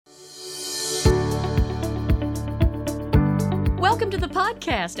Welcome to the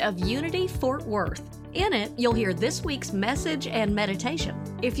podcast of Unity Fort Worth. In it, you'll hear this week's message and meditation.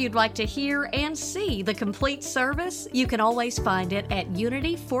 If you'd like to hear and see the complete service, you can always find it at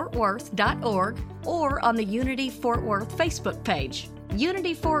unityfortworth.org or on the Unity Fort Worth Facebook page.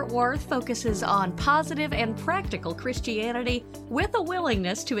 Unity Fort Worth focuses on positive and practical Christianity with a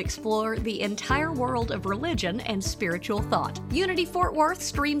willingness to explore the entire world of religion and spiritual thought. Unity Fort Worth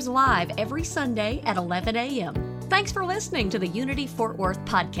streams live every Sunday at 11 a.m. Thanks for listening to the Unity Fort Worth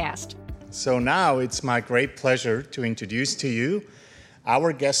podcast. So now it's my great pleasure to introduce to you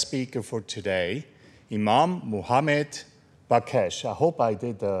our guest speaker for today, Imam Muhammad Bakesh. I hope I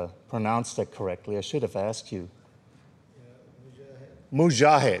did pronounce that correctly. I should have asked you.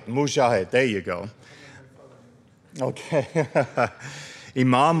 Mujahid, there you go. Okay.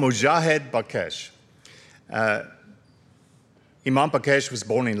 Imam Mujahid Bakesh. Imam Bakesh was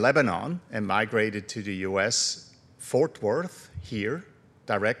born in Lebanon and migrated to the U.S., Fort Worth, here,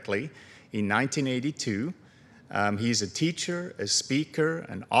 directly, in 1982. He's a teacher, a speaker,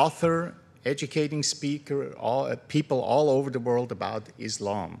 an author, educating speaker, people all over the world about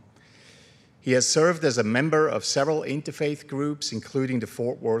Islam. He has served as a member of several interfaith groups, including the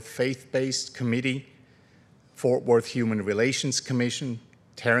Fort Worth Faith-Based Committee, Fort Worth Human Relations Commission,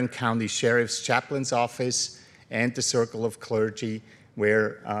 Tarrant County Sheriff's Chaplain's Office, and the Circle of Clergy,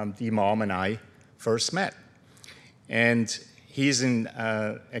 where the Imam and I first met. And he's an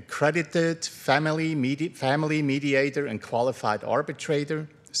accredited family mediator and qualified arbitrator,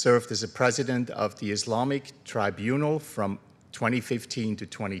 served as a president of the Islamic Tribunal from 2015 to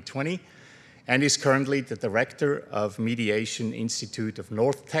 2020, and is currently the director of Mediation Institute of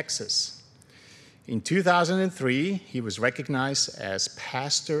North Texas. In 2003, he was recognized as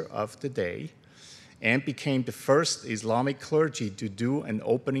Pastor of the Day and became the first Islamic clergy to do an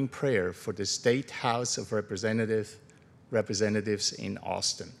opening prayer for the State House of Representatives in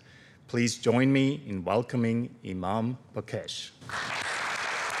Austin. Please join me in welcoming Imam Bakesh.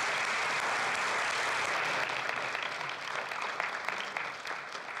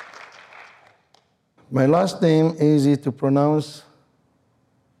 My last name, easy to pronounce,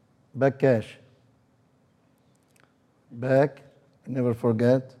 Bakesh. Back, never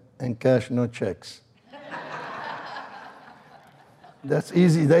forget, and cash, no checks. That's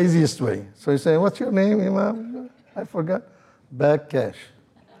easy, the easiest way. So you say, what's your name, Imam? I forgot. Bakesh.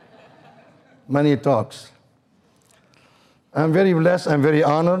 Money talks. I'm very blessed, I'm very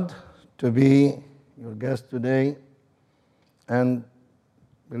honored to be your guest today. And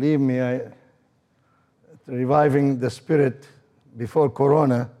believe me, reviving the spirit before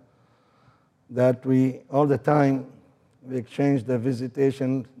Corona, that we, all the time, we exchange the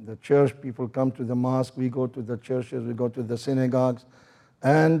visitation, the church, people come to the mosque, we go to the churches, we go to the synagogues,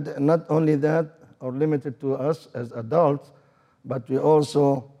 and not only that, or limited to us as adults, but we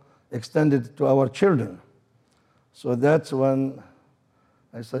also extended it to our children. So that's when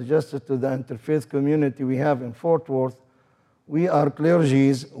I suggested to the interfaith community we have in Fort Worth, we are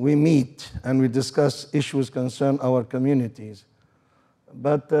clergies, we meet and we discuss issues concern our communities.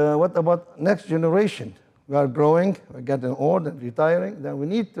 But what about next generation? We are growing, we're getting old and retiring, then we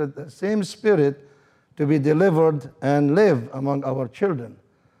need the same spirit to be delivered and live among our children.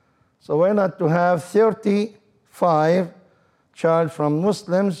 So why not to have 35 child from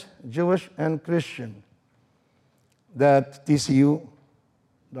Muslims, Jewish, and Christian that TCU,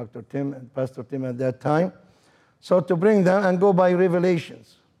 Dr. Tim and Pastor Tim at that time, so to bring them and go by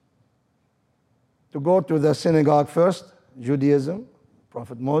revelations. To go to the synagogue first, Judaism,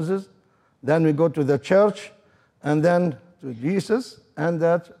 Prophet Moses, then we go to the church, and then to Jesus, and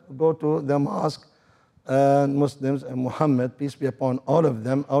that go to the mosque, Muslims and Muhammad, peace be upon all of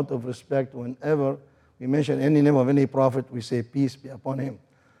them, out of respect. Whenever we mention any name of any prophet, we say peace be upon him.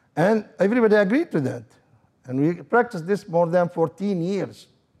 And everybody agreed to that. And we practiced this more than 14 years.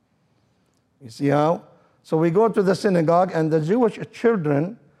 You see how? So we go to the synagogue, and the Jewish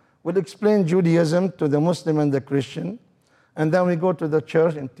children will explain Judaism to the Muslim and the Christian. And then we go to the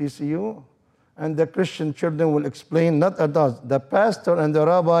church in TCU, and the Christian children will explain, not adults, the pastor and the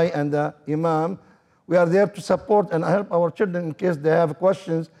rabbi and the imam. We are there to support and help our children in case they have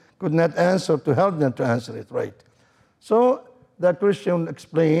questions, could not answer, to help them to answer it right. So the Christian will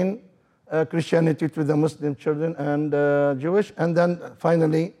explain Christianity to the Muslim children and Jewish, and then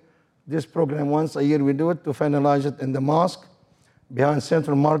finally, this program, once a year we do it to finalize it in the mosque behind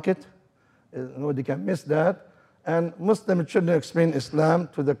Central Market. Nobody can miss that. And Muslim children explain Islam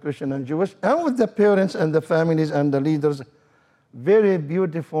to the Christian and Jewish, and with the parents and the families and the leaders. Very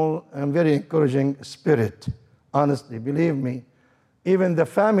beautiful and very encouraging spirit, honestly, believe me. Even the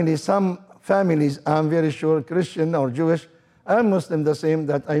families, some families, I'm very sure, Christian or Jewish, I'm Muslim the same,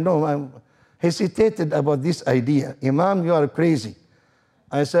 that I know I'm hesitated about this idea. Imam, you are crazy.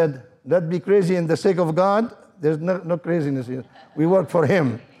 I said, that be crazy in the sake of God. There's no craziness here. We work for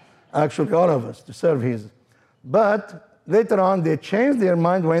him, actually, all of us, to serve his. But later on, they changed their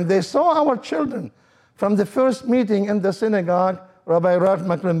mind when they saw our children. From the first meeting in the synagogue, Rabbi Ralph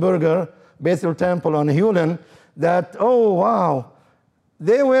Mecklenburger, Bethel Temple on Hewlin, that, oh, wow,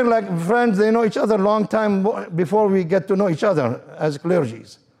 they were like friends. They know each other a long time before we get to know each other as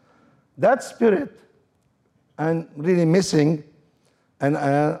clergies. That spirit, I'm really missing. And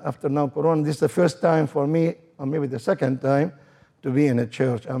after now Corona, this is the first time for me, or maybe the second time, to be in a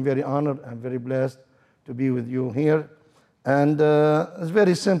church. I'm very honored, I'm very blessed to be with you here. And it's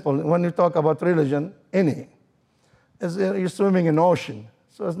very simple. When you talk about religion, you're swimming in ocean.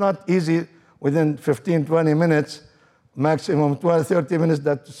 So it's not easy within 15, 20 minutes, maximum 12, 30 minutes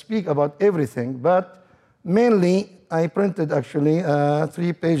to speak about everything. But mainly, I printed actually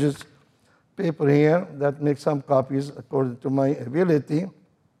 3 pages paper here that make some copies according to my ability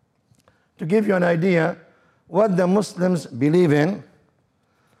to give you an idea what the Muslims believe in,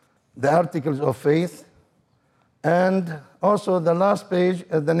 the articles of faith, and also the last page,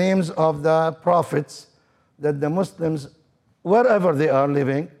 the names of the prophets that the Muslims, wherever they are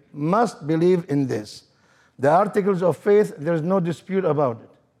living, must believe in this. The articles of faith, there's no dispute about it.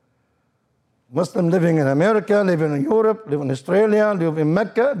 Muslim living in America, living in Europe, live in Australia, live in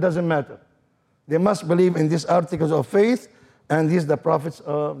Mecca, doesn't matter. They must believe in these articles of faith, and these the prophets,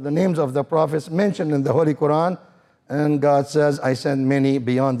 the names of the prophets mentioned in the Holy Quran, and God says, I send many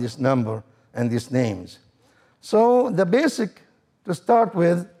beyond this number and these names. So the basic to start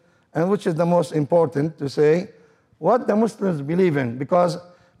with, and which is the most important to say, what the Muslims believe in, because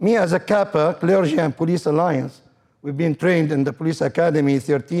me as a CAPA, Clergy and Police Alliance, we've been trained in the police academy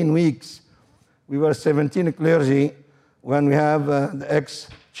 13 weeks. We were 17 clergy when we have the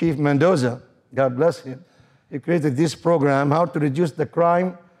ex-Chief Mendoza, God bless him. He created this program, how to reduce the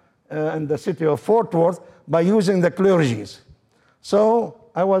crime in the city of Fort Worth by using the clergies. So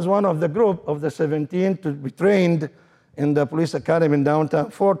I was one of the group of the 17 to be trained in the police academy in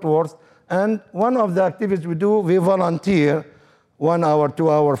downtown Fort Worth. And one of the activities we do, we volunteer 1 hour, 2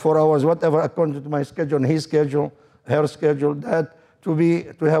 hours, 4 hours, whatever, according to my schedule and his schedule, her schedule, that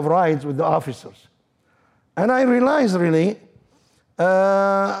to have rides with the officers. And I realized really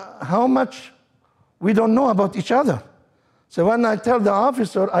how much we don't know about each other. So when I tell the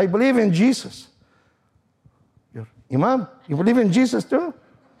officer, I believe in Jesus. Imam, you believe in Jesus too?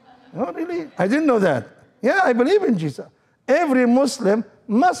 No, really? I didn't know that. Yeah, I believe in Jesus. Every Muslim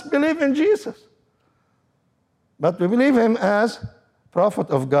must believe in Jesus. But we believe him as prophet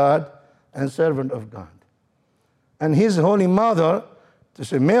of God and servant of God. And his holy mother, to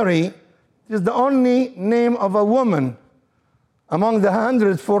say Mary, is the only name of a woman. Among the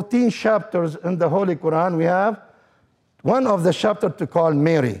 114 chapters in the Holy Quran, we have one of the chapters to call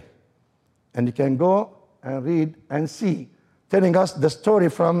Mary. And you can go and read and see, telling us the story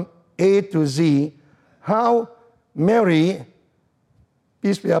from A to Z, how Mary,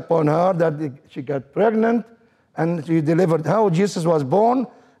 peace be upon her, that she got pregnant and she delivered, how Jesus was born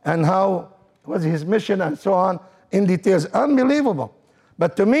and how was his mission and so on in details. Unbelievable.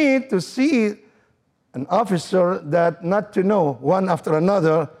 But to me, to see an officer that not to know one after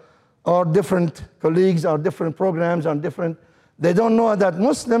another, or different colleagues, or different programs, or different, they don't know that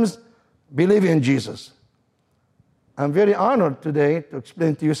Muslims believe in Jesus. I'm very honored today to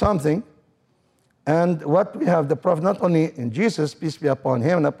explain to you something. And what we have, the prophet, not only in Jesus, peace be upon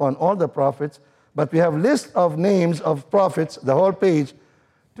him and upon all the prophets, but we have list of names of prophets, the whole page,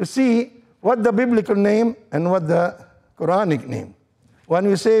 to see what the biblical name and what the Quranic name. When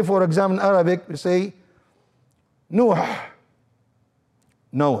we say, for example, in Arabic, we say Noah.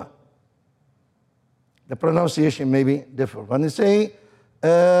 The pronunciation may be different. When we say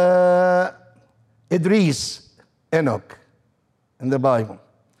Idris, Enoch, in the Bible.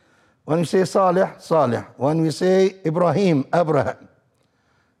 When we say Salih, Salih. When we say Ibrahim, Abraham.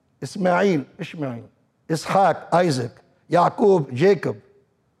 Ismail, Ishmael. Ishaq, Isaac. Yaqub, Jacob.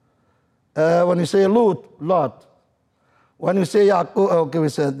 When we say Lut, Lot. When you say Yaqub, okay, we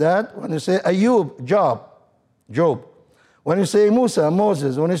said that. When you say Ayub, Job. When you say Musa,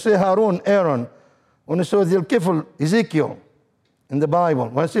 Moses. When you say Harun, Aaron. When you say Dhul-Kifl, Ezekiel, in the Bible.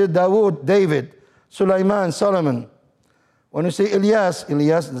 When you say Dawood, David. Sulaiman, Solomon. When you say Elias,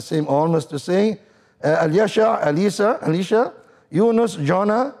 the same almost to say. Elisha, Yunus,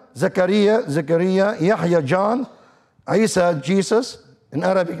 Jonah, Zechariah, Yahya, John. Isa, Jesus, in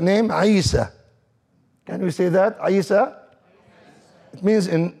Arabic name, Isa. Can we say that? Isa? It means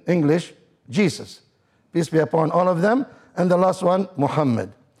in English, Jesus. Peace be upon all of them. and the last one,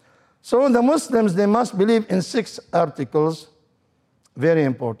 Muhammad. So the Muslims, they must believe in 6 articles, very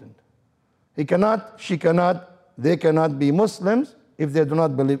important. He cannot, she cannot, they cannot be Muslims if they do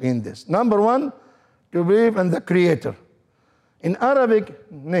not believe in this. Number 1, to believe in the Creator. In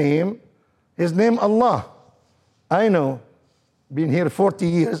Arabic name, his name Allah. I know, been here 40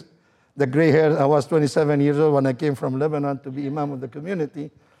 years, the gray hair, I was 27 years old when I came from Lebanon to be Imam of the community.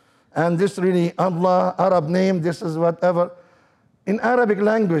 And this really, Allah, Arab name, this is whatever. In Arabic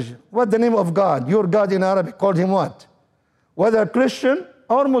language, what the name of God? Your God in Arabic called him what? Whether Christian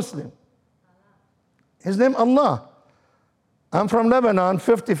or Muslim. His name Allah. I'm from Lebanon,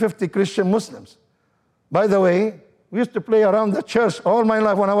 50-50 Christian Muslims. By the way, we used to play around the church all my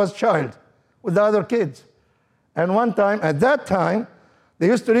life when I was a child with the other kids. And one time, at that time, they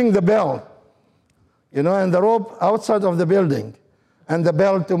used to ring the bell, you know, and the rope outside of the building, and the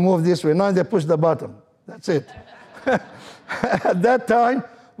bell to move this way. Now they push the button. That's it. At that time,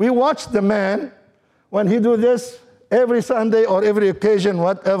 we watched the man when he do this every Sunday or every occasion,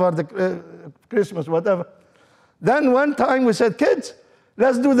 whatever, the Christmas, whatever. Then one time we said, kids,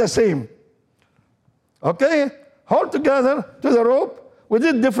 let's do the same. Okay? Hold together to the rope. We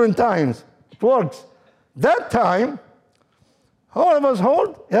did different times. It works. That time, all of us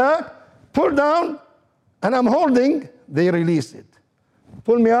hold, yeah, pull down, and I'm holding, they release it.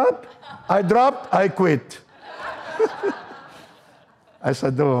 Pull me up, I dropped, I quit. I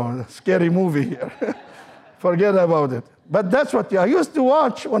said, oh, scary movie here. Forget about it. But that's what I used to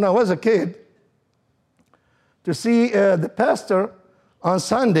watch when I was a kid, to see the pastor on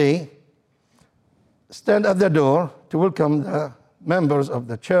Sunday stand at the door to welcome the members of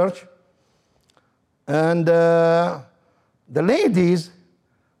the church. And the ladies,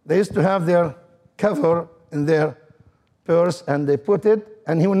 they used to have their cover in their purse, and they put it,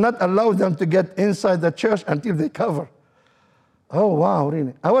 and he would not allow them to get inside the church until they cover. Oh, wow,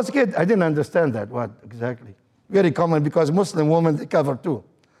 really? I was a kid, I didn't understand that, what exactly. Very common, because Muslim women, they cover too.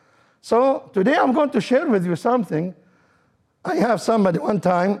 So today I'm going to share with you something. I have somebody one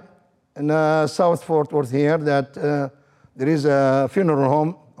time in South Fort Worth here that there is a funeral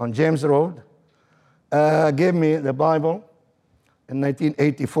home on James Road, gave me the Bible in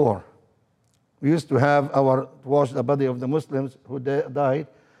 1984. We used to have to wash the body of the Muslims who died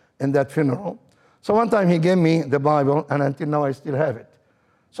in that funeral. So one time he gave me the Bible, and until now I still have it.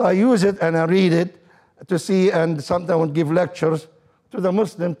 So I use it and I read it to see, and sometimes I would give lectures to the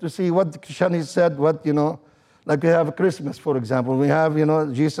Muslims to see what the Christianity said, what, you know, like we have Christmas, for example. We have, you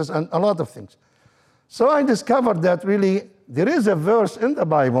know, Jesus and a lot of things. So I discovered that really there is a verse in the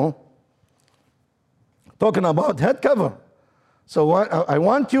Bible talking about head cover. So I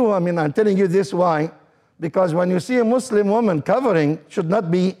want you, I'm telling you this why, because when you see a Muslim woman covering, it should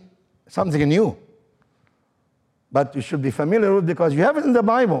not be something new. But you should be familiar with, because you have it in the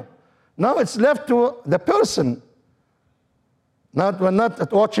Bible. Now it's left to the person. We're not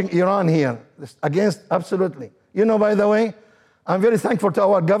watching Iran here. It's against, absolutely. You know, by the way, I'm very thankful to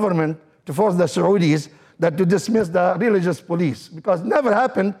our government to force the Saudis that to dismiss the religious police, because it never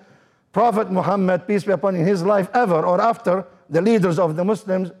happened. Prophet Muhammad, peace be upon him, in his life ever or after, the leaders of the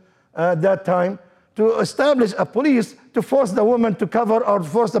Muslims at that time, to establish a police to force the women to cover or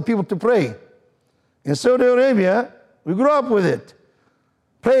force the people to pray. In Saudi Arabia, we grew up with it.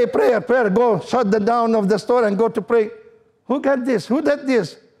 Pray, prayer, go shut the down of the store and go to pray. Who got this? Who did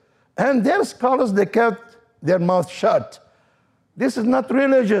this? And their scholars, they kept their mouth shut. This is not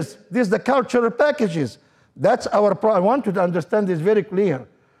religious. This is the cultural packages. That's our problem. I want you to understand this very clear.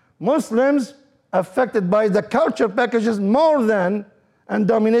 Muslims affected by the culture packages more than, and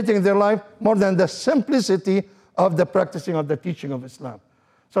dominating their life, more than the simplicity of the practicing of the teaching of Islam.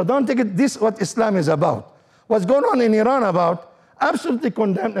 So don't take it, this is what Islam is about. What's going on in Iran about, absolutely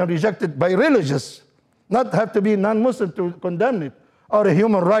condemned and rejected by religious. Not have to be non-Muslim to condemn it, or a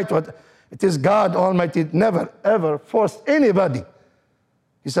human right. It is God Almighty never, ever forced anybody.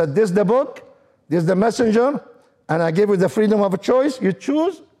 He said, this is the book, this is the messenger, and I give you the freedom of choice. You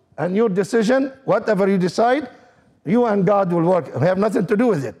choose, and your decision, whatever you decide, you and God will work. We have nothing to do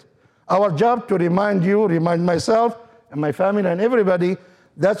with it. Our job to remind you, remind myself, and my family, and everybody,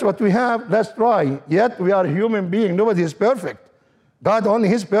 that's what we have. Let's try. Yet we are human beings. Nobody is perfect. God only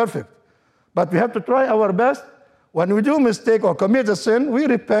is perfect. But we have to try our best. When we do a mistake or commit a sin, we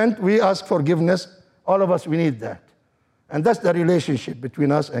repent, we ask forgiveness. All of us, we need that. And that's the relationship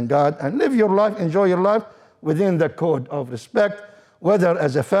between us and God. And live your life, enjoy your life within the code of respect, whether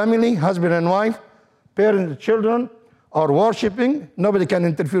as a family, husband and wife, parents, children, or worshiping. Nobody can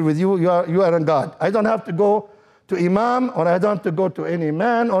interfere with you. You are in God. I don't have to go to imam, or I don't have to go to any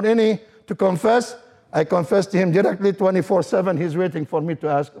man or any to confess I confess to him directly 24/7. He's waiting for me to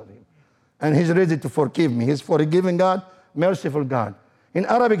ask of him. And he's ready to forgive me. He's forgiving God, merciful God. In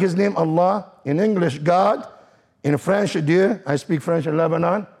Arabic, his name Allah. In English, God. In French, Dieu. I speak French in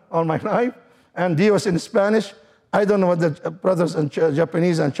Lebanon all my life. And Dios in Spanish. I don't know what the brothers in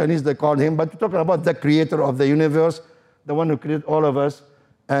Japanese and Chinese, they call him, but we're talking about the creator of the universe, the one who created all of us,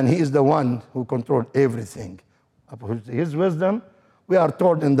 and he is the one who controlled everything. His wisdom, we are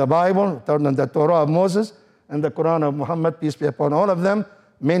told in the Bible, told in the Torah of Moses, and the Quran of Muhammad, peace be upon all of them,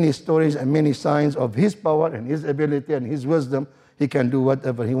 many stories and many signs of his power and his ability and his wisdom. He can do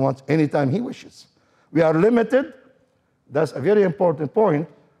whatever he wants anytime he wishes. We are limited. That's a very important point.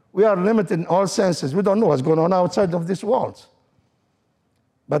 We are limited in all senses. We don't know what's going on outside of these walls.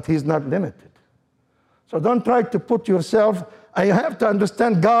 But he's not limited. So don't try to put yourself, I have to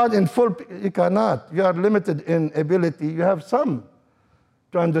understand God in full. You cannot. You are limited in ability. You have some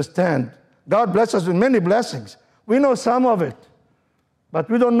to understand. God blesses us with many blessings. We know some of it. But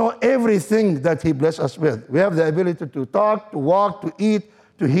we don't know everything that he blessed us with. We have the ability to talk, to walk, to eat,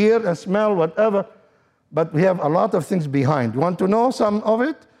 to hear and smell, whatever. But we have a lot of things behind. You want to know some of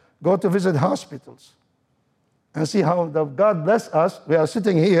it? Go to visit hospitals and see how God bless us. We are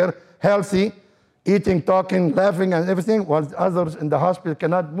sitting here healthy, eating, talking, laughing, and everything, while others in the hospital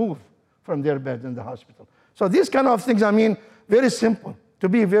cannot move from their bed in the hospital. So these kind of things, very simple. To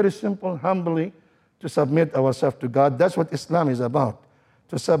be very simple, humbly, to submit ourselves to God. That's what Islam is about.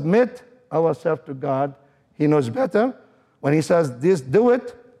 To submit ourselves to God. He knows better. When he says this, do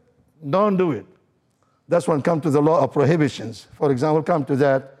it, don't do it. That's when come to the law of prohibitions. For example, come to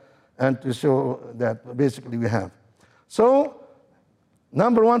that and to show that basically we have. So,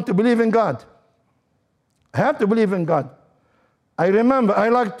 number one, to believe in God. I have to believe in God. I remember I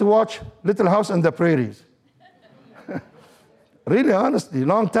like to watch Little House on the Prairies. Really, honestly,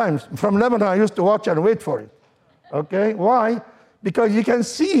 long time. From Lebanon, I used to watch and wait for it. Okay, why? Because you can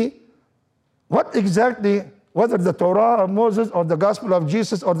see what exactly, whether the Torah of Moses or the Gospel of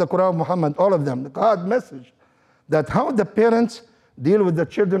Jesus or the Quran of Muhammad, all of them, the God message, that how the parents deal with the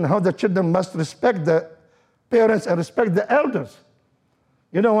children, how the children must respect the parents and respect the elders.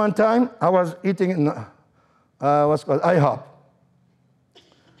 You know, one time I was eating in what's called IHOP.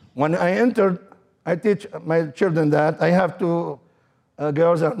 When I entered, I teach my children that I have two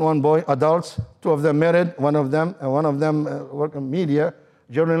girls and one boy, adults, two of them married, one of them work in media,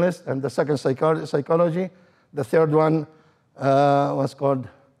 journalist, and the second psychology. The third one was called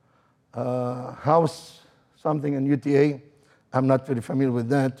house something in UTA. I'm not very familiar with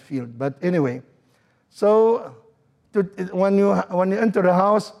that field, but anyway. So when you enter a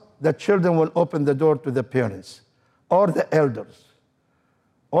house, the children will open the door to the parents or the elders.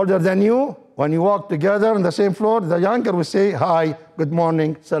 Older than you, when you walk together on the same floor, the younger will say, hi, good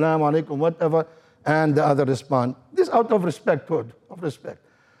morning, salam alaikum, whatever, and the other respond. This out of respect, of respect.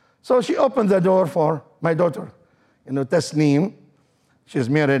 So she opened the door for my daughter, Tasneem. She's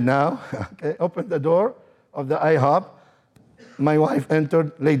married now. Okay, opened the door of the IHOP. My wife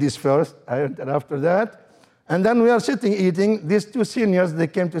entered, ladies first. I entered after that. And then we are sitting eating. These two seniors, they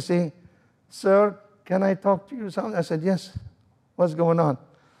came to say, sir, can I talk to you? I said, yes. What's going on?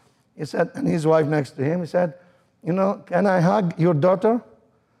 He said, and his wife next to him, he said, can I hug your daughter?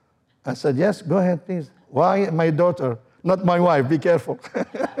 I said, yes, go ahead, please. Why my daughter? Not my wife, be careful.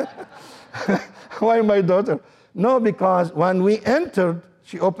 Why my daughter? No, because when we entered,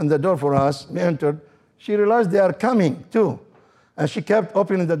 she opened the door for us, we entered, she realized they are coming too. And she kept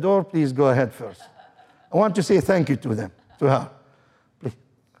opening the door, please go ahead first. I want to say thank you to them, to her. Please.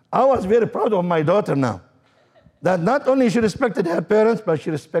 I was very proud of my daughter now. That not only she respected her parents, but she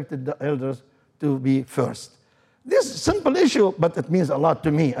respected the elders to be first. This simple issue, but it means a lot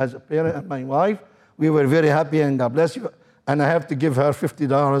to me as a parent and my wife. We were very happy, and God bless you. And I have to give her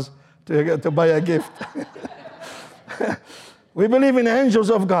 $50 to buy a gift. We believe in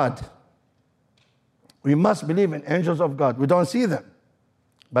angels of God. We must believe in angels of God. We don't see them.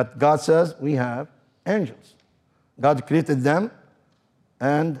 But God says we have angels. God created them,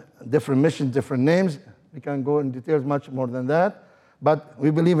 and different missions, different names. We can go in details much more than that. But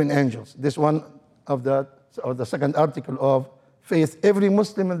we believe in angels. This one of the second article of faith. Every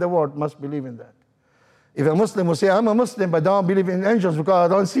Muslim in the world must believe in that. If a Muslim will say, I'm a Muslim, but don't believe in angels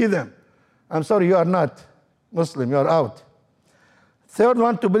because I don't see them. I'm sorry, you are not Muslim. You are out. Third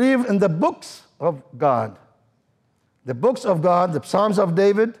one, to believe in the books of God. The books of God, the Psalms of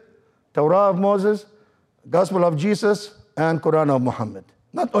David, Torah of Moses, Gospel of Jesus, and Quran of Muhammad.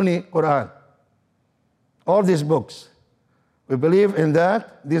 Not only Quran. All these books. We believe in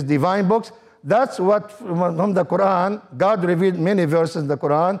that, these divine books. That's what, from the Quran, God revealed many verses in the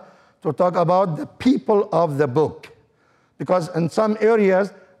Quran to talk about the people of the book. Because in some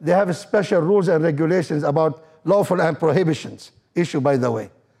areas, they have special rules and regulations about lawful and prohibitions, issue by the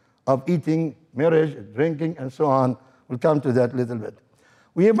way, of eating, marriage, drinking, and so on. We'll come to that a little bit.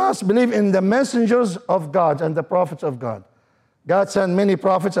 We must believe in the messengers of God and the prophets of God. God sent many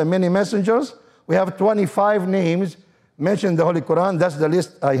prophets and many messengers. We have 25 names mentioned in the Holy Quran. That's the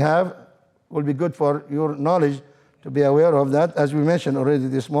list I have. It will be good for your knowledge to be aware of that, as we mentioned already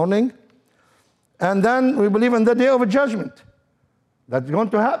this morning. And then we believe in the day of judgment. That's going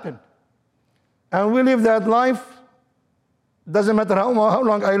to happen. And we live that life. Doesn't matter how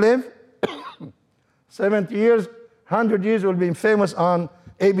long I live. 70 years, 100 years will be famous on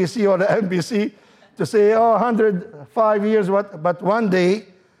ABC or the NBC to say, oh, 105 years, what? But one day,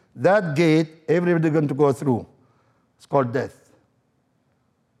 that gate, everybody is going to go through. It's called death.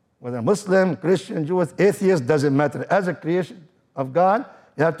 Whether Muslim, Christian, Jewish, atheist, doesn't matter. As a creation of God,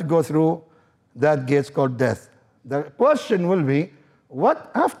 you have to go through that gate called death. The question will be,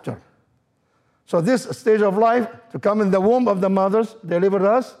 what after? So this stage of life, to come in the womb of the mothers, deliver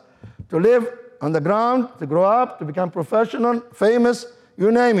us, to live on the ground, to grow up, to become professional, famous,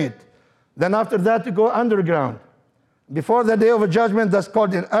 you name it. Then after that, to go underground. Before the day of judgment, that's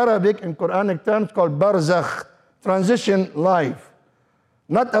called in Arabic, in Quranic terms, called barzakh, transition life.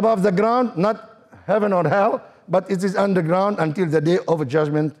 Not above the ground, not heaven or hell, but it is underground until the day of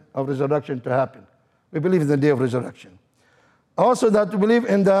judgment, of resurrection to happen. We believe in the day of resurrection. Also that we believe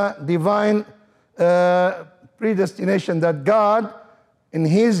in the divine predestination, that God, in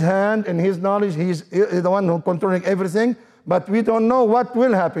His hand, in His knowledge, He's the one who's controlling everything, but we don't know what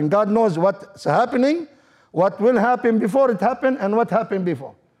will happen. God knows what's happening, what will happen before it happened, and what happened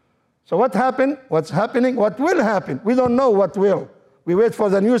before. So what happened, what's happening, what will happen? We don't know what will. We wait for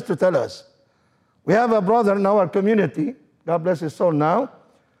the news to tell us. We have a brother in our community, God bless his soul now.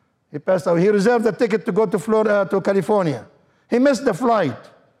 He passed away. He reserved a ticket to go to Florida, to California. He missed the flight.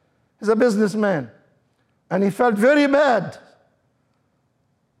 He's a businessman. And he felt very bad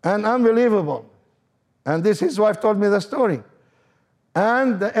and unbelievable. And his wife told me the story.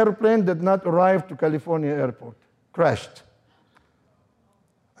 And the airplane did not arrive to California airport, crashed.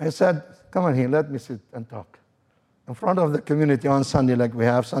 I said, come on here, let me sit and talk. In front of the community on Sunday, like we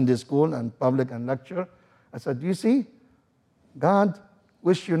have Sunday school and public and lecture, I said, do you see? God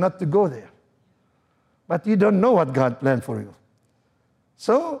wished you not to go there. But you don't know what God planned for you.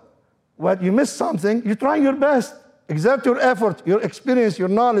 So, when you miss something, you try your best. Exert your effort, your experience, your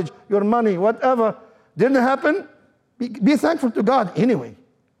knowledge, your money, whatever. Didn't happen? Be thankful to God anyway.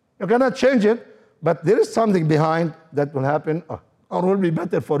 You cannot change it, but there is something behind that will happen, or will be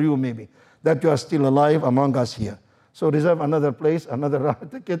better for you maybe, that you are still alive among us here. So reserve another place, another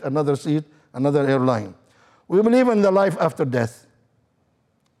ticket, another seat, another airline. We believe in the life after death.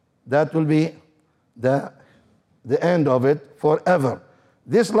 That will be the end of it forever.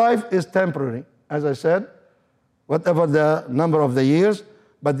 This life is temporary, as I said, whatever the number of the years,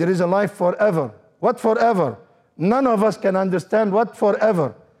 but there is a life forever. What forever? None of us can understand what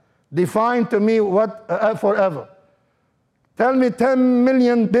forever. Define to me what forever. Tell me 10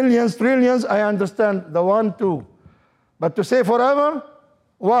 million, billions, trillions, I understand the 1, 2. But to say forever,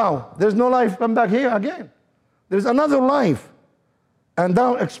 wow, there's no life, come back here again. There's another life. And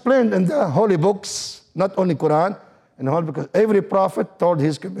now explained in the holy books, not only Quran, because every prophet told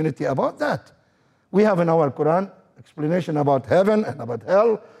his community about that. We have in our Quran explanation about heaven and about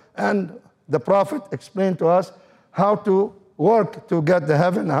hell, and the prophet explained to us how to work to get the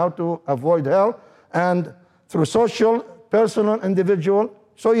heaven, how to avoid hell, and through social, personal, individual.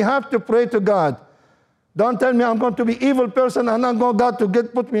 So you have to pray to God. Don't tell me I'm going to be evil person and I'm going God to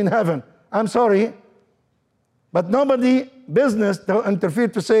put me in heaven. I'm sorry. But nobody business to interfere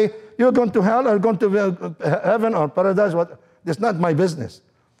to say, you're going to hell or going to heaven or paradise. That's not my business.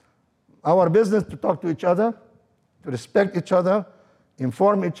 Our business to talk to each other, to respect each other,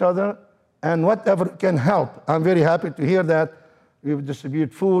 inform each other, and whatever can help. I'm very happy to hear that you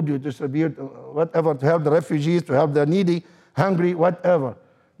distribute food, you distribute whatever to help the refugees, to help the needy, hungry, whatever.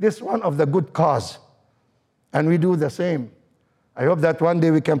 This is one of the good cause. And we do the same. I hope that one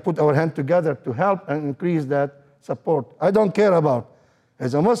day we can put our hand together to help and increase that support. I don't care about.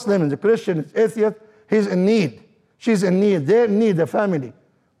 As a Muslim, as a Christian, as an atheist, he's in need. She's in need. They need the family.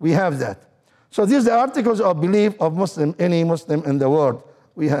 We have that. So these are the articles of belief of Muslim, any Muslim in the world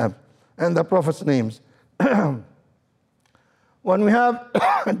we have. And the Prophet's names. When we have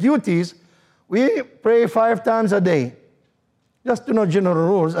duties, we pray 5 times a day. Just to know general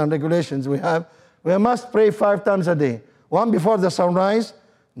rules and regulations we have, we must pray 5 times a day. One before the sunrise,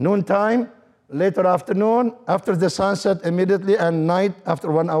 noontime, later afternoon, after the sunset immediately, and night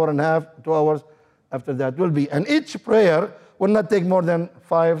after 1 hour and a half, 2 hours after that will be. And each prayer will not take more than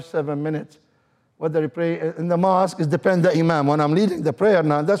 5-7 minutes. Whether you pray in the mosque, it depends on the imam. When I'm leading the prayer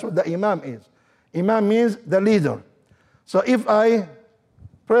now, that's what the imam is. Imam means the leader. So if I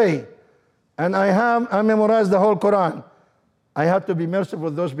pray and I memorize the whole Quran, I have to be merciful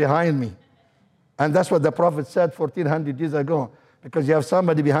with those behind me. And that's what the Prophet said 1400 years ago. Because you have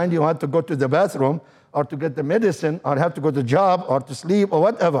somebody behind you who had to go to the bathroom or to get the medicine or have to go to job or to sleep or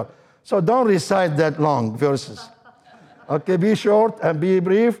whatever. So don't recite that long verses. Okay, be short and be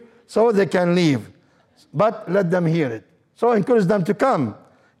brief so they can leave. But let them hear it. So encourage them to come.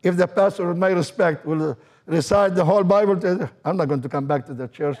 If the pastor, with my respect, will recite the whole Bible, I'm not going to come back to the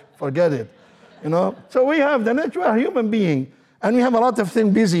church. Forget it. So we have the nature of human being. And we have a lot of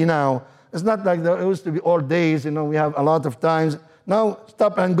things busy now. It's not like there used to be all days. We have a lot of times. Now,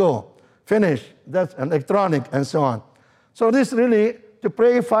 stop and go. Finish. That's electronic and so on. So this really, to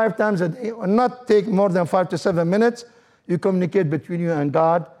pray 5 times a day, will not take more than 5 to 7 minutes. You communicate between you and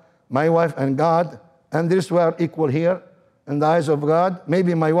God, my wife and God, and this we are equal here in the eyes of God.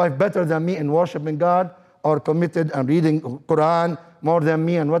 Maybe my wife better than me in worshiping God, or committed and reading Quran more than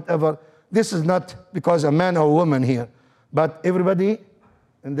me and whatever. This is not because a man or woman here, but everybody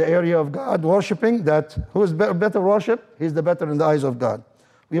in the area of God worshiping, that who is better worship, he's the better in the eyes of God.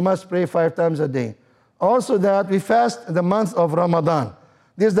 We must pray 5 times a day. Also that we fast the month of Ramadan.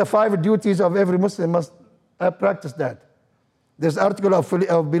 These are the 5 duties of every Muslim must practice that. There's article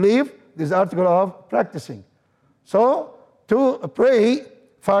of belief, there's article of practicing. So to pray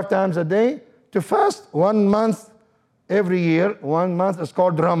 5 times a day, to fast 1 month every year. 1 month is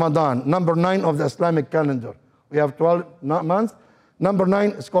called Ramadan, number 9 of the Islamic calendar. We have 12 months. Number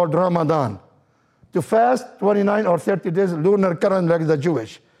 9 is called Ramadan. To fast 29 or 30 days, lunar calendar like the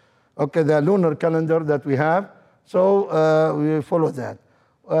Jewish. Okay, the lunar calendar that we have. So we follow that.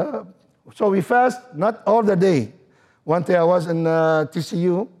 So we fast not all the day. One day I was in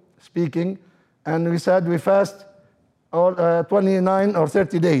TCU speaking, and we said we fast all 29 or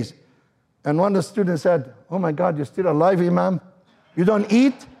 30 days. And one of the students said, "Oh my God, you're still alive, Imam? You don't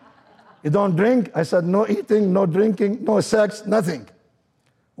eat? You don't drink?" I said, "No eating, no drinking, no sex, nothing."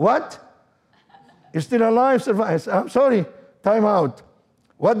 "What? You're still alive?" I said, "I'm sorry, time out."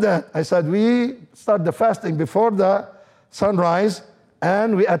 "What that?" I said, "We start the fasting before the sunrise,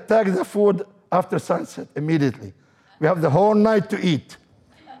 and we attack the food after sunset immediately. We have the whole night to eat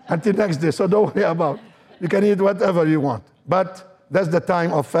until next day, so don't worry about it. You can eat whatever you want." But that's the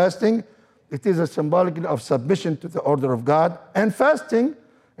time of fasting. It is a symbolic of submission to the order of God. And fasting,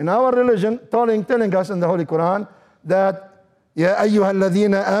 in our religion, telling us in the Holy Quran that يا أيها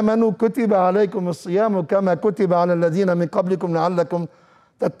الذين آمنوا كتب عليكم الصيام كما كتب على الذين من قبلكم لعلكم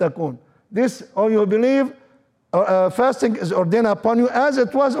تتقون. This, all you believe, fasting is ordained upon you as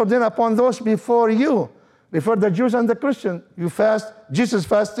it was ordained upon those before you. Before the Jews and the Christians, you fast. Jesus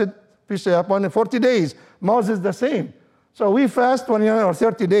fasted, peace be upon him, 40 days. Moses the same. So we fast 29 or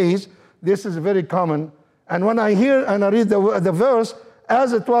 30 days. This is very common. And when I hear and I read the verse,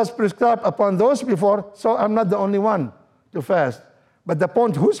 as it was prescribed upon those before, so I'm not the only one to fast. But the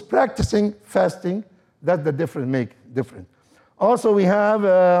point, who's practicing fasting, that's the different. Also, we have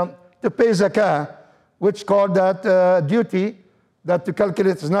to pay zakah, which called that duty that to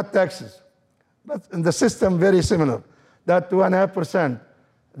calculate is not taxes. But in the system, very similar, that 2.5%.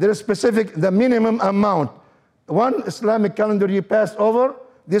 There is specific, the minimum amount. One Islamic calendar you pass over,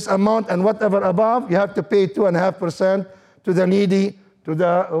 this amount and whatever above, you have to pay 2.5% to the needy, to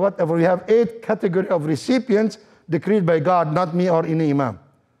the whatever. We have 8 categories of recipients decreed by God, not me or any imam.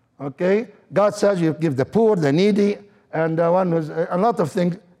 Okay? God says you give the poor, the needy, and one who's a lot of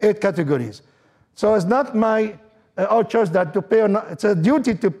things, 8 categories. So it's not my choice that to pay or not. It's a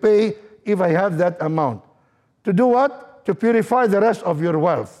duty to pay if I have that amount. To do what? To purify the rest of your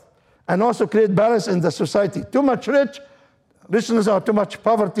wealth. And also create balance in the society. Too much richness or too much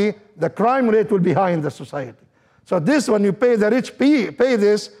poverty, the crime rate will be high in the society. So this, when you pay the rich, pay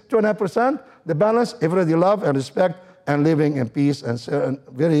this 2.5%, the balance, everybody love and respect and living in peace, and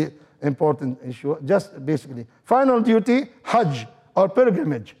very important issue, just basically. Final duty, Hajj or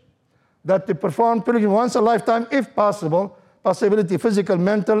pilgrimage. That to perform pilgrimage once a lifetime, if possible, possibility physical,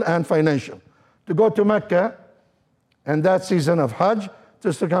 mental, and financial. To go to Mecca in that season of Hajj, to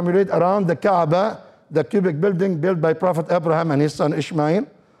circumambulate around the Kaaba, the cubic building built by Prophet Abraham and his son Ishmael,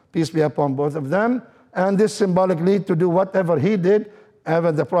 peace be upon both of them, and this symbolically to do whatever he did,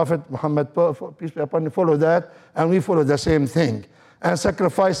 even the Prophet Muhammad, peace be upon him, follow that, and we follow the same thing. And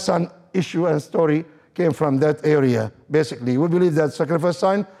sacrifice son issue and story came from that area, basically. We believe that sacrifice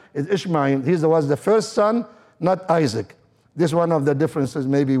son is Ishmael. He was the first son, not Isaac. This is one of the differences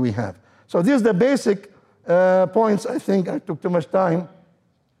maybe we have. So these are the basic points. I think I took too much time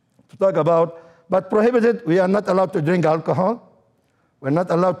to talk about. But prohibited, we are not allowed to drink alcohol. We're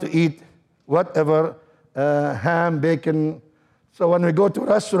not allowed to eat whatever, ham, bacon. So when we go to a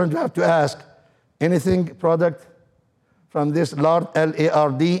restaurant, we have to ask, anything product from this lard,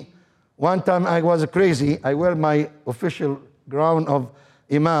 L-A-R-D. One time I was crazy. I wear my official gown of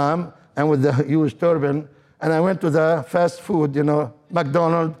imam and with the huge turban, and I went to the fast food,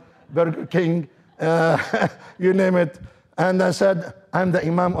 McDonald's, Burger King, you name it. And I said, I'm the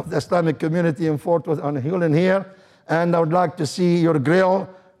imam of the Islamic community in Fort Worth on Hewlin here, and I would like to see your grill.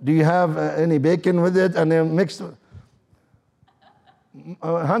 Do you have any bacon with it? And they mixed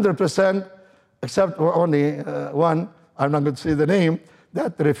 100%, except only one, I'm not going to say the name,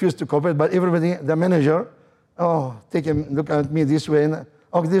 that refused to cooperate. But everybody, the manager, look at me this way. And,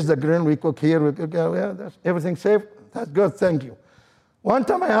 this is the grill, we cook here, we cook here. Yeah, everything safe? That's good, thank you. One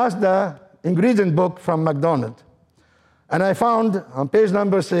time I asked the ingredient book from McDonald's, and I found on page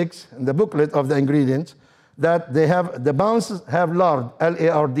number 6 in the booklet of the ingredients that they have, the buns have lard,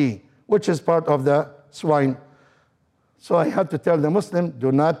 L-A-R-D, which is part of the swine. So I had to tell the Muslim,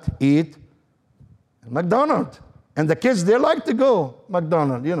 do not eat McDonald's. And the kids, they like to go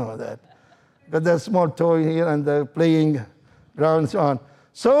McDonald's, you know that. Got the small toy here and the playing ground and so on.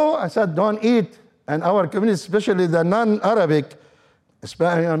 So I said, don't eat. And our community, especially the non-Arabic,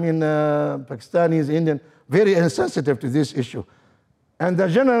 Pakistanis, Indian, very insensitive to this issue. And the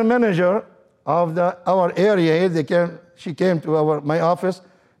general manager of our area, she came to my office,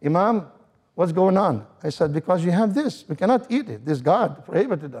 Imam, what's going on? I said, because you have this. We cannot eat it. This God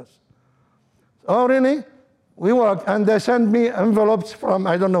prohibited us. Oh, really? We worked, and they sent me envelopes from,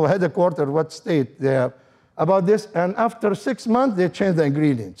 I don't know, headquarters, what state they have, about this. And after 6 months, they changed the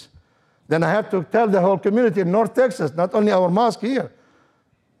ingredients. Then I have to tell the whole community in North Texas, not only our mosque here,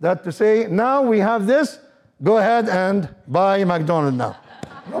 that to say, now we have this, go ahead and buy McDonald's now.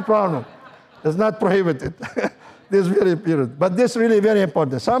 No problem. It's not prohibited. This is very important. But this is really very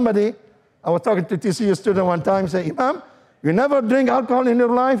important. I was talking to TCU student one time, say, Imam, you never drink alcohol in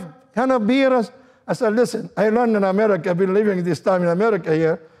your life? Kind of beer? I said, listen, I learned in America, I've been living this time in America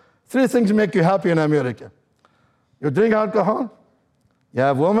here, 3 things make you happy in America. You drink alcohol, you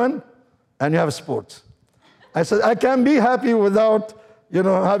have women, and you have sports. I said, I can be happy without,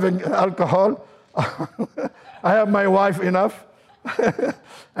 having alcohol. I have my wife enough.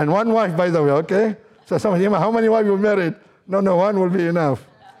 And one wife, by the way, okay? So somebody, how many wives you married? No, one will be enough.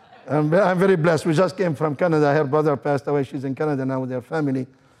 I'm very blessed. We just came from Canada. Her brother passed away. She's in Canada now with her family.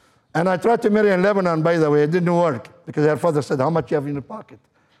 And I tried to marry in Lebanon, by the way. It didn't work because her father said, how much you have in your pocket?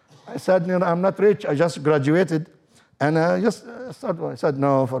 I said, I'm not rich. I just graduated. And I said,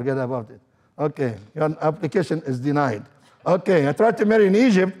 no, forget about it. Okay, your application is denied. Okay, I tried to marry in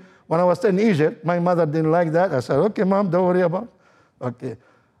Egypt. When I was still in Egypt, my mother didn't like that. I said, okay, Mom, don't worry about it. Okay.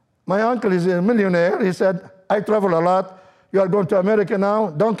 My uncle is a millionaire. He said, I travel a lot. You are going to America now.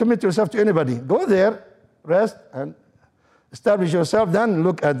 Don't commit yourself to anybody. Go there, rest, and establish yourself, then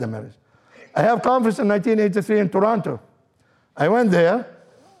look at the marriage. I have conference in 1983 in Toronto. I went there,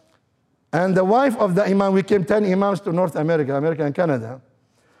 and the wife of the imam, we came 10 imams to North America, America and Canada.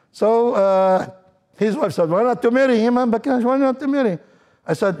 So his wife said, why not to marry him? Why not to marry?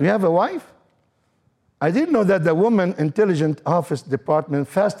 I said, you have a wife? I didn't know that the Women Intelligence Office Department,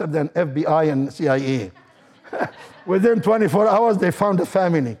 faster than FBI and CIA. Within 24 hours, they found a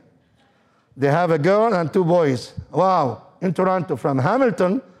family. They have a girl and 2 boys. Wow. In Toronto, from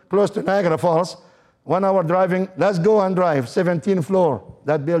Hamilton, close to Niagara Falls, 1 hour driving. Let's go and drive, 17th floor,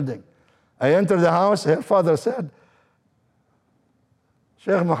 that building. I entered the house. Her father said,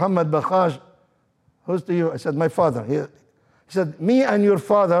 Sheikh Muhammad Bakhaj, who's to you? I said, my father. He said, me and your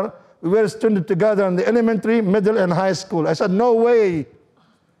father, we were students together in the elementary, middle, and high school. I said, no way.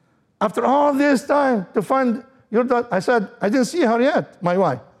 After all this time to find your daughter, I said, I didn't see her yet, my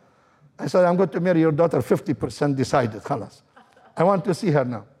wife. I said, I'm going to marry your daughter, 50% decided, khalas. I want to see her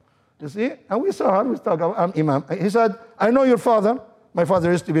now. You see? And we saw her, we talked, I'm imam. He said, I know your father. My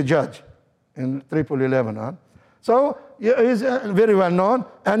father used to be a judge in Tripoli, Lebanon. So he's very well known,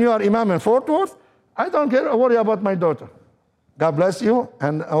 and you are imam in Fort Worth. I don't worry about my daughter. God bless you,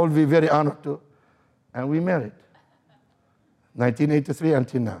 and I will be very honored to. And we married, 1983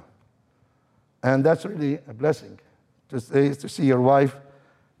 until now. And that's really a blessing to see your wife,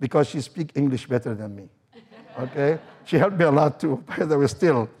 because she speaks English better than me. Okay? She helped me a lot too,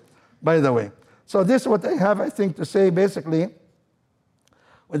 by the way. So this is what I have, I think, to say basically.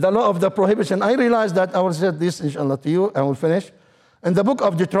 With the law of the prohibition, I realized that I will say this, inshallah, to you, and we'll finish. In the book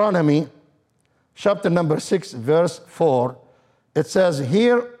of Deuteronomy, chapter number 6, verse 4, it says,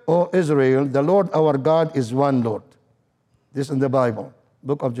 "Hear, O Israel, the Lord our God is one Lord." This in the Bible.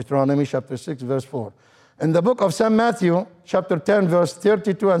 Book of Deuteronomy, chapter 6, verse 4. In the book of St. Matthew, chapter 10, verse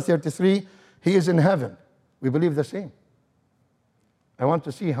 32 and 33, He is in heaven. We believe the same. I want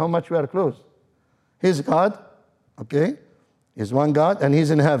to see how much we are close. He's God, okay? He's one God, and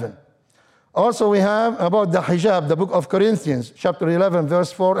He's in heaven. Also, we have about the hijab, the book of Corinthians, chapter 11,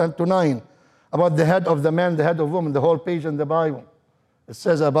 verse 4 and to 9, about the head of the man, the head of woman, the whole page in the Bible. It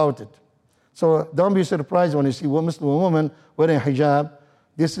says about it. So don't be surprised when you see a Muslim woman wearing hijab.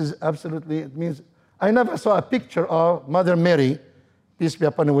 This is absolutely, it means, I never saw a picture of Mother Mary, peace be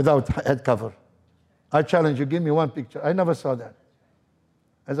upon her, without head cover. I challenge you, give me one picture. I never saw that.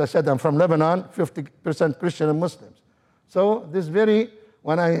 As I said, I'm from Lebanon, 50% Christian and Muslims. So this very,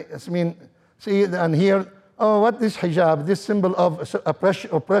 when I mean, see and hear, oh, what is hijab? This symbol of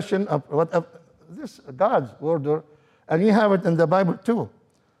oppression of what? This God's order, and you have it in the Bible too.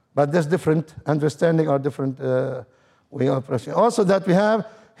 But there's different understanding or different way of oppression. Also that we have,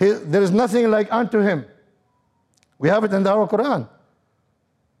 there is nothing like unto Him. We have it in our Quran,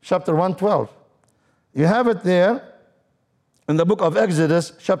 chapter 112. You have it there in the book of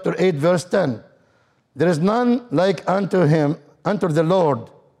Exodus, chapter 8, verse 10. There is none like unto Him, unto the Lord,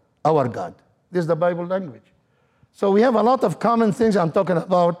 our God. This is the Bible language. So we have a lot of common things I'm talking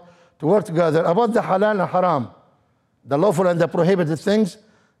about to work together, about the halal and haram, the lawful and the prohibited things.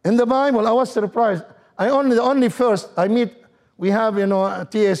 In the Bible, I was surprised. The only first I meet, we have,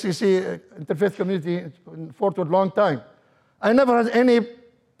 TACC, Interfaith Community in Fort Worth, long time. I never had any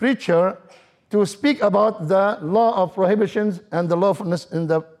preacher to speak about the law of prohibitions and the lawfulness in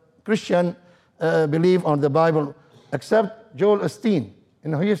the Christian belief on the Bible, except Joel Osteen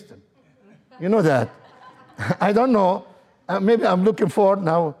in Houston. You know that. I don't know. Maybe I'm looking forward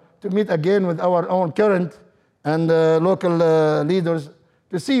now to meet again with our own current and local leaders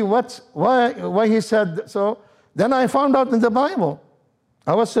to see why he said so. Then I found out in the Bible.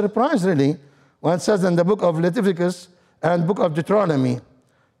 I was surprised, really, when it says in the book of Leviticus and book of Deuteronomy,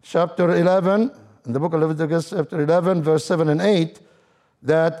 chapter 11, in the book of Leviticus, chapter 11, verse 7 and 8,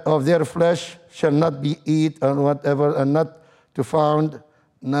 that of their flesh shall not be eat or whatever, and not to found,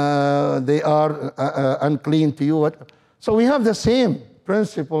 they are unclean to you. So we have the same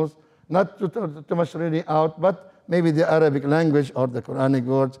principles, not too much really out, but maybe the Arabic language or the Quranic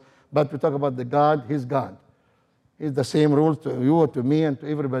words, but we talk about the God, His God. It's the same rules to you, to me, and to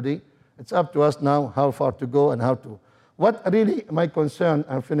everybody. It's up to us now how far to go and how to. What really my concern,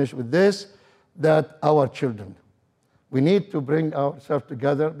 I'm finished with this, that our children, we need to bring ourselves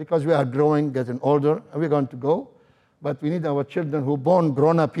together because we are growing, getting older, and we're going to go. But we need our children who born,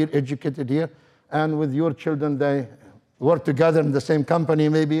 grown up here, educated here, and with your children, they work together in the same company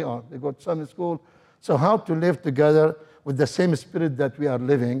maybe, or they go to Sunday school. So how to live together with the same spirit that we are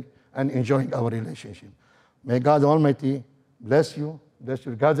living and enjoying our relationship. May God Almighty bless you, bless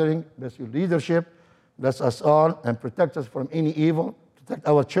your gathering, bless your leadership, bless us all, and protect us from any evil, protect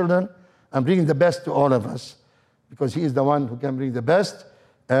our children, and bring the best to all of us, because He is the one who can bring the best,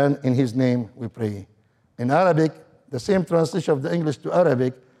 and in His name we pray. In Arabic, the same translation of the English to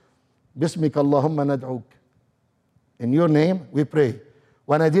Arabic, Bismika Allahumma nad'uk. In your name we pray.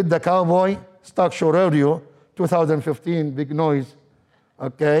 When I did the Cowboy Stock Show Rodeo, 2015, big noise,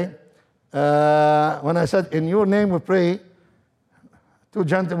 okay? When I said, in your name we pray, two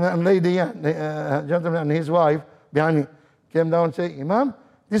gentlemen and lady, gentleman and his wife behind me came down and said, Imam,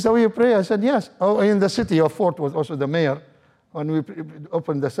 this is how you pray? I said, yes. Oh, in the city of Fort was also the mayor, when we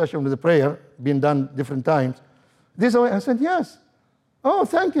opened the session with the prayer, been done different times. This is how I said, yes. Oh,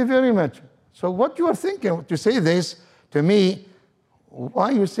 thank you very much. So what you are thinking to say this to me, why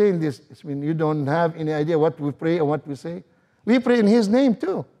are you saying this? I mean, you don't have any idea what we pray or what we say. We pray in His name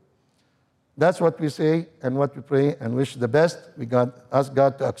too. That's what we say and what we pray and wish the best. We ask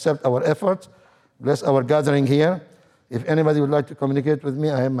God to accept our efforts, bless our gathering here. If anybody would like to communicate with me,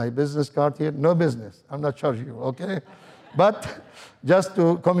 I have my business card here. No business. I'm not charging you, okay? But just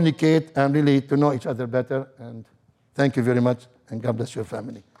to communicate and really to know each other better. And thank you very much, and God bless your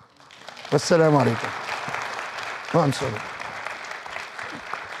family. Wassalamu alaikum. Oh, I'm sorry.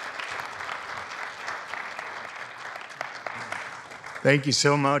 Thank you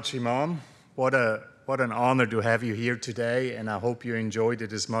so much, Imam. What an honor to have you here today, and I hope you enjoyed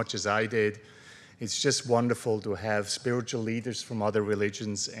it as much as I did. It's just wonderful to have spiritual leaders from other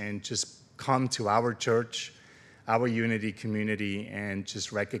religions and just come to our church, our unity community, and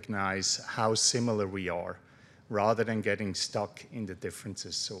just recognize how similar we are, rather than getting stuck in the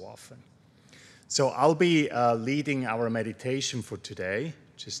differences so often. So I'll be leading our meditation for today,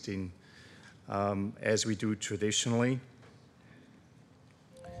 just in as we do traditionally.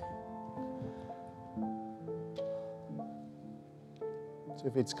 So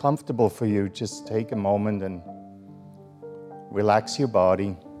if it's comfortable for you, just take a moment and relax your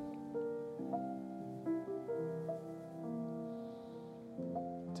body.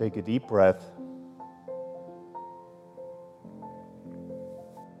 Take a deep breath.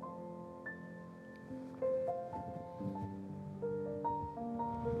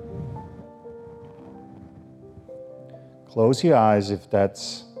 Close your eyes if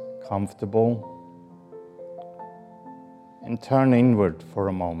that's comfortable, and turn inward for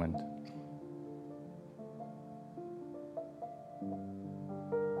a moment.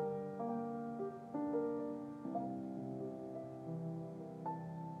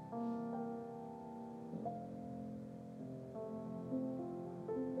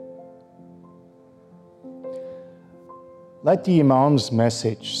 Let the Imam's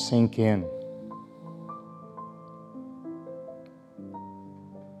message sink in.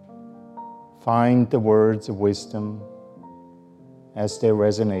 Find the words of wisdom as they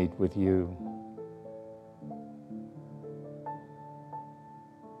resonate with you.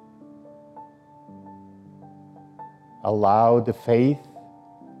 Allow the faith,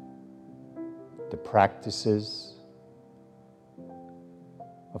 the practices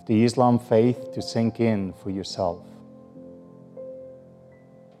of the Islam faith to sink in for yourself.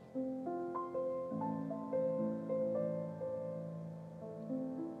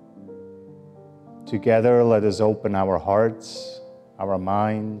 Together, let us open our hearts, our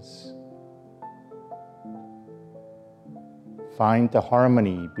minds. Find the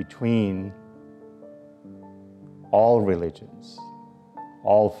harmony between all religions,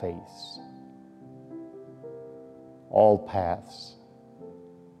 all faiths, all paths.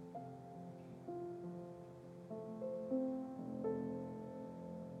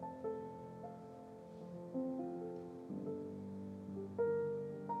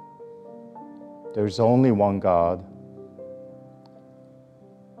 There's only one God,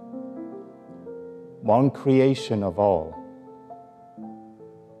 one creation of all,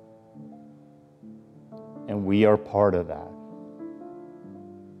 and we are part of that.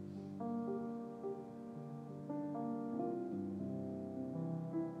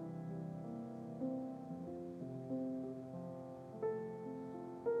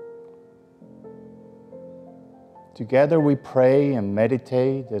 Together we pray and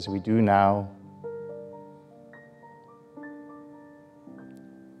meditate as we do now.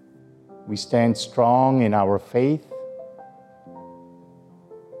 We stand strong in our faith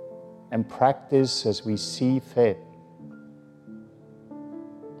and practice as we see fit.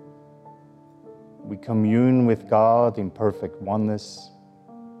 We commune with God in perfect oneness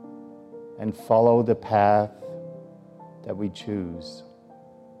and follow the path that we choose.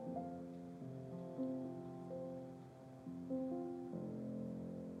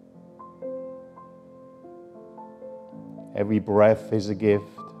 Every breath is a gift.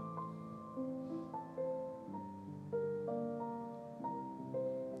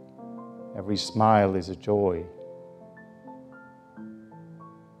 Every smile is a joy.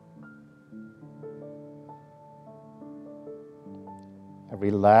 Every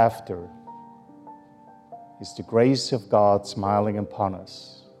laughter is the grace of God smiling upon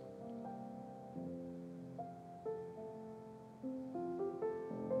us.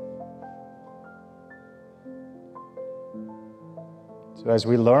 So as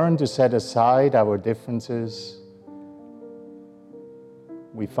we learn to set aside our differences,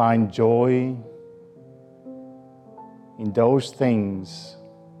 we find joy in those things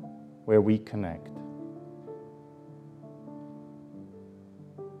where we connect.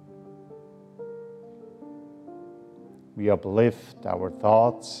 We uplift our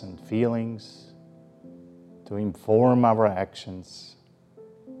thoughts and feelings to inform our actions,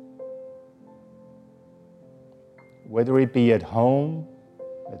 whether it be at home,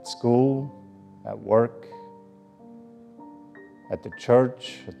 at school, at work, at the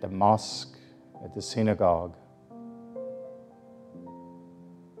church, at the mosque, at the synagogue.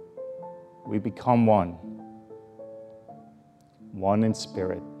 We become one in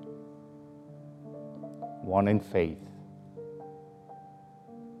spirit, one in faith,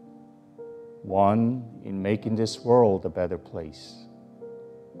 one in making this world a better place.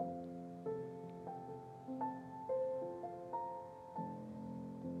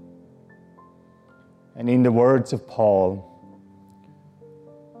 And in the words of Paul,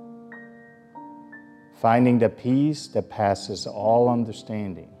 finding the peace that passes all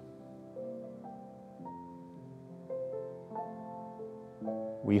understanding,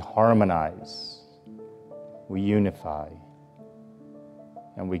 we harmonize we unify,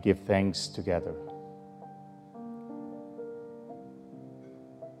 and we give thanks together.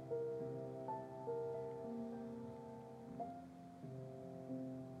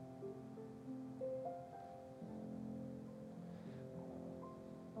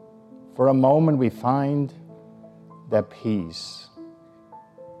 For a moment, we find that peace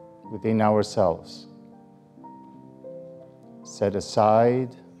within ourselves. Set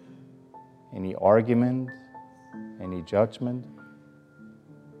aside any argument, any judgment,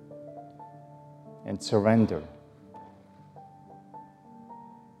 and surrender.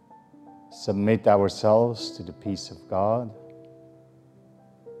 Submit ourselves to the peace of God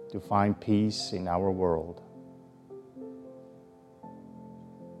to find peace in our world.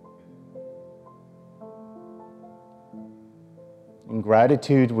 In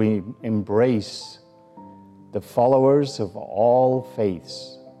gratitude, we embrace the followers of all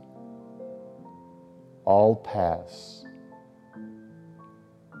faiths, all paths,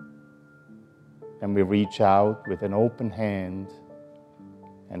 and we reach out with an open hand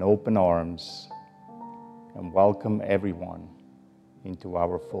and open arms and welcome everyone into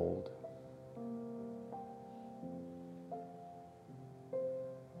our fold.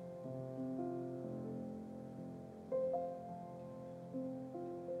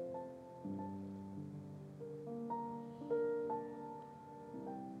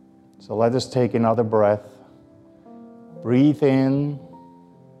 So let us take another breath. Breathe in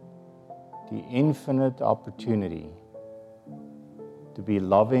the infinite opportunity to be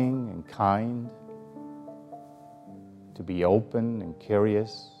loving and kind, to be open and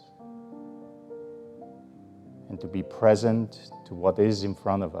curious, and to be present to what is in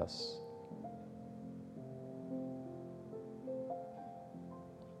front of us.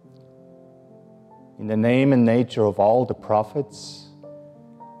 In the name and nature of all the prophets,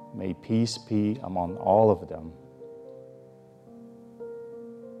 may peace be among all of them.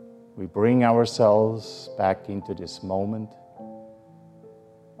 We bring ourselves back into this moment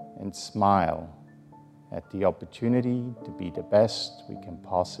and smile at the opportunity to be the best we can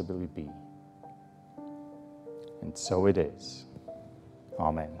possibly be. And so it is.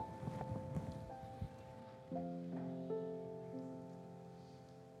 Amen.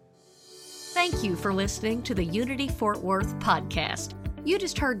 Thank you for listening to the Unity Fort Worth podcast. You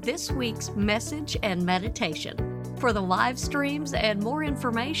just heard this week's message and meditation. For the live streams and more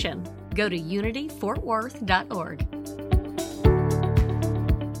information, go to unityfortworth.org.